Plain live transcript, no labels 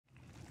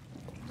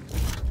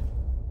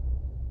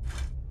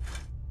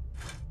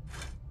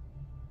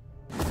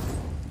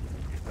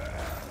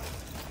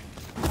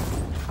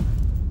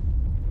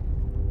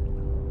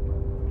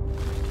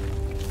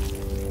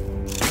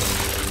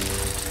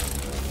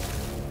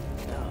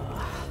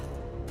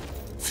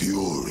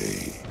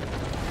fury.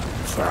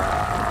 Fantastic.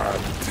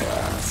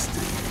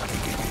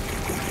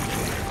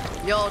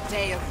 Your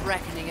day of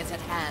reckoning is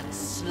at hand,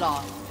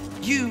 Sloth.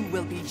 You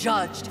will be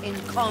judged in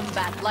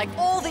combat like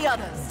all the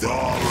others.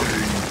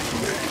 Darling,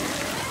 please.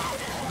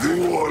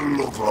 Do I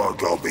look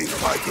like I'll be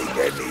fighting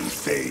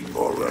anything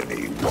or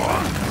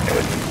anyone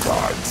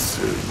anytime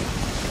soon?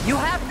 You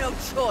have no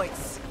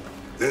choice.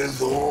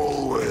 There's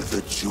always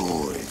a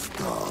choice,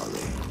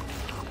 darling.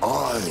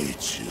 I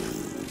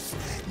choose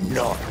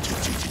not to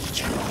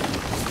choose.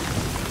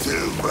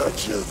 Too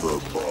much of a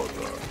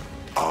bother.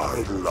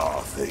 I'd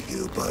laugh at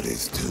you, but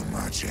it's too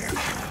much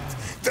effort.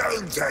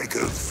 Don't take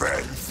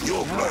offense.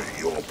 You'll play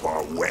your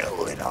part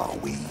well in our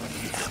wee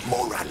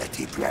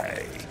morality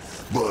play.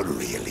 But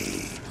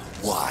really,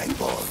 why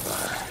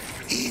bother?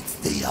 It's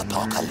the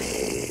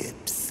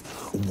apocalypse.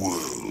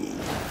 Woo.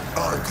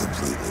 I'm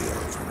completely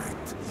over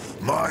it.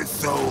 My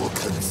sole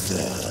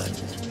concern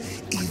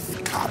is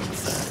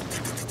comfort.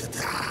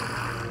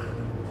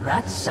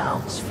 That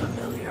sounds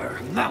familiar.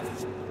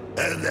 Mouth.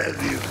 And as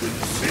you can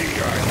see,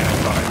 I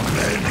have my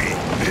many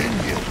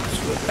minions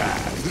for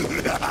that.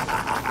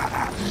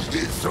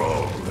 It's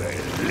all they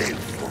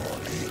live for.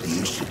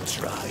 You should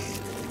try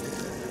it.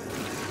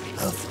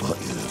 I'll spot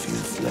you a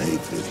few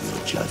slaves if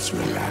you'll just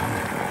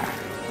relax.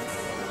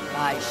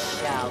 I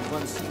shall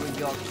once you and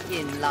your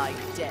kin lie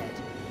dead.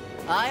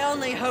 I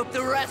only hope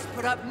the rest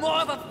put up more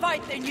of a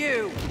fight than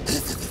you!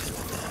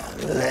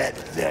 Let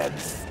them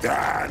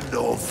stand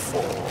or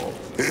fall.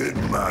 It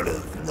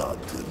matters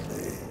not to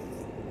me.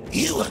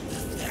 You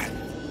understand,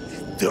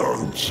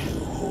 don't you,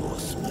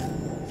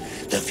 horseman?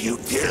 The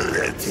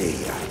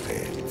futility of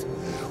it.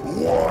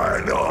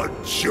 Why not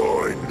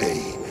join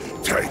me?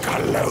 Take a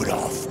load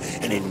off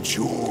and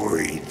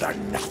enjoy the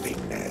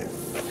nothingness.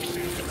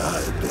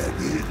 I bet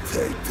you'd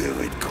take to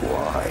it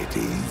quite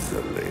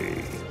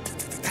easily.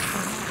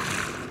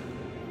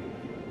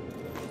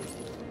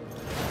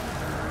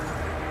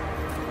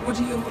 Would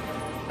you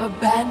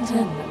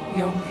abandon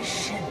your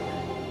mission?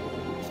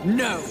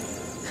 No!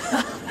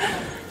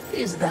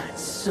 Is that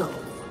so?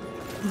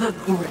 The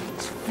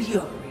Great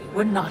Fury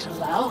would not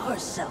allow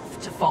herself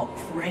to fall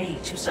prey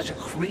to such a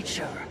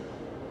creature.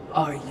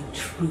 Are you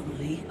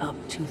truly up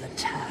to the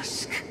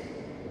task?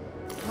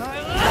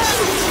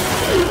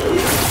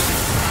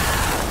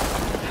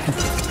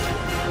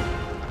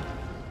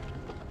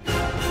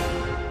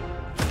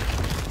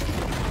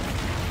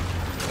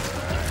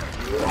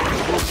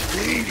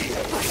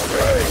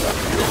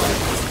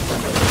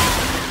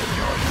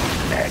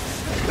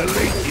 The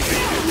lady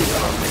is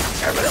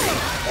heavily.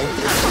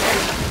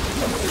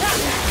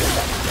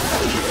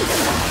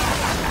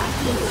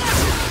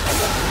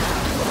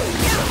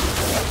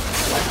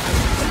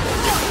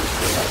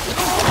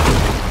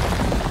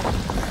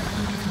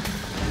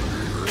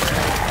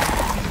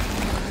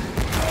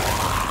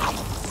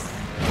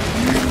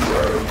 You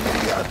owe me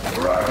a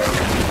throne,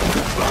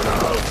 but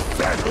I'll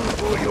settle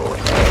for your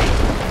head.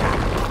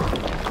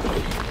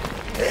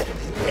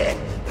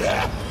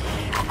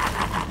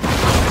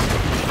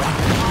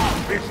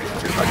 This is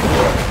too much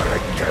work for a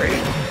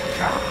game.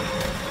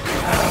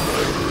 Have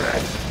a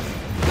rest.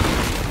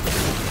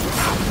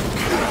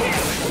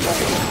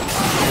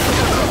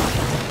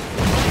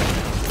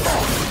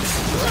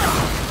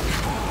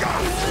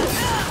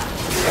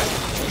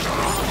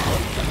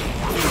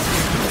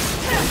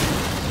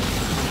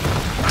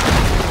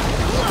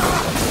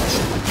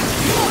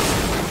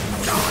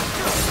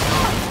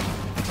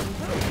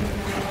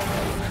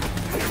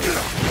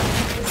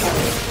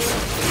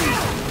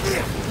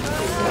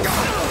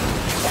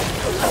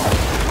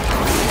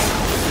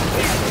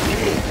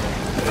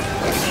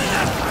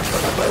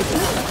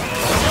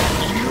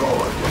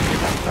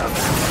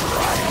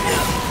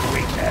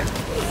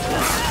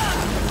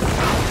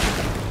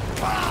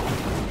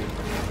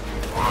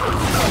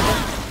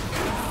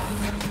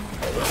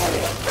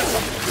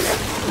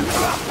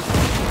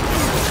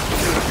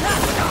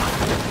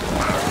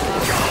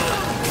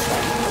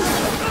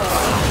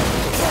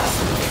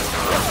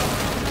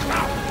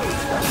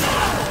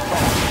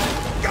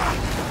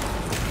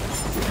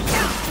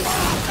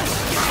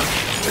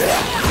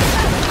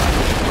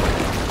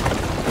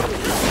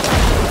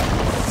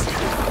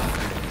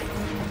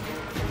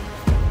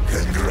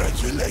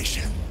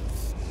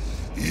 Congratulations.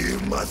 You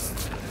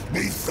must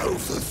be so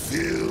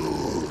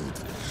fulfilled.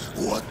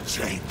 What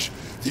change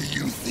do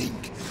you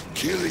think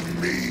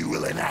killing me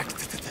will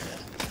enact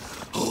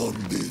on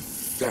this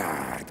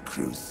sad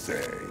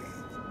crusade?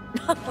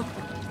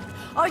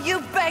 Are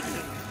you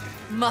begging?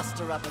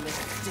 Muster up a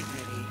little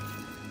dignity.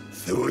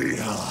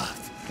 Sweetheart,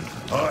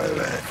 I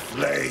let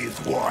slaves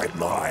wipe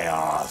my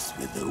ass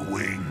with the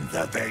wings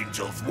of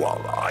angels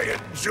while I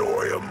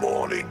enjoy a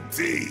morning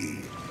tea.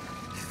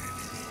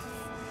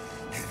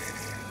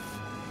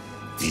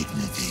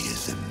 Dignity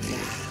is a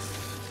myth,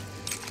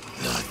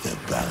 like the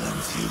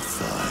balance you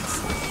fight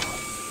for.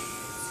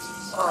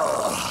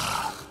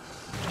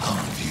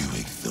 Aren't you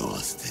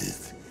exhausted?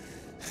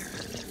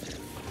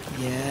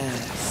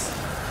 Yes.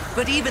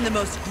 But even the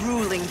most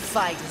grueling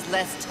fight is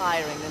less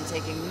tiring than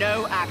taking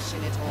no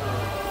action at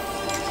all.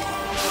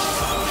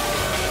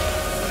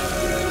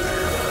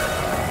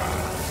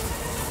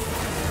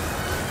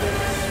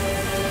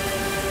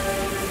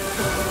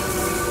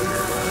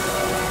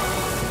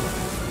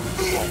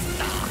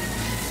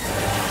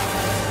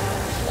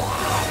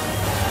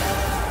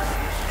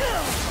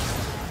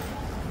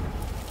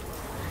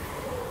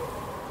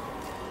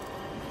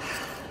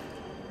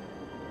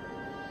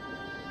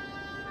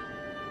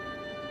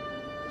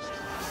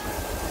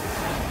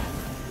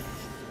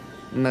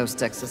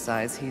 Most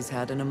exercise he's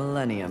had in a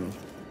millennium.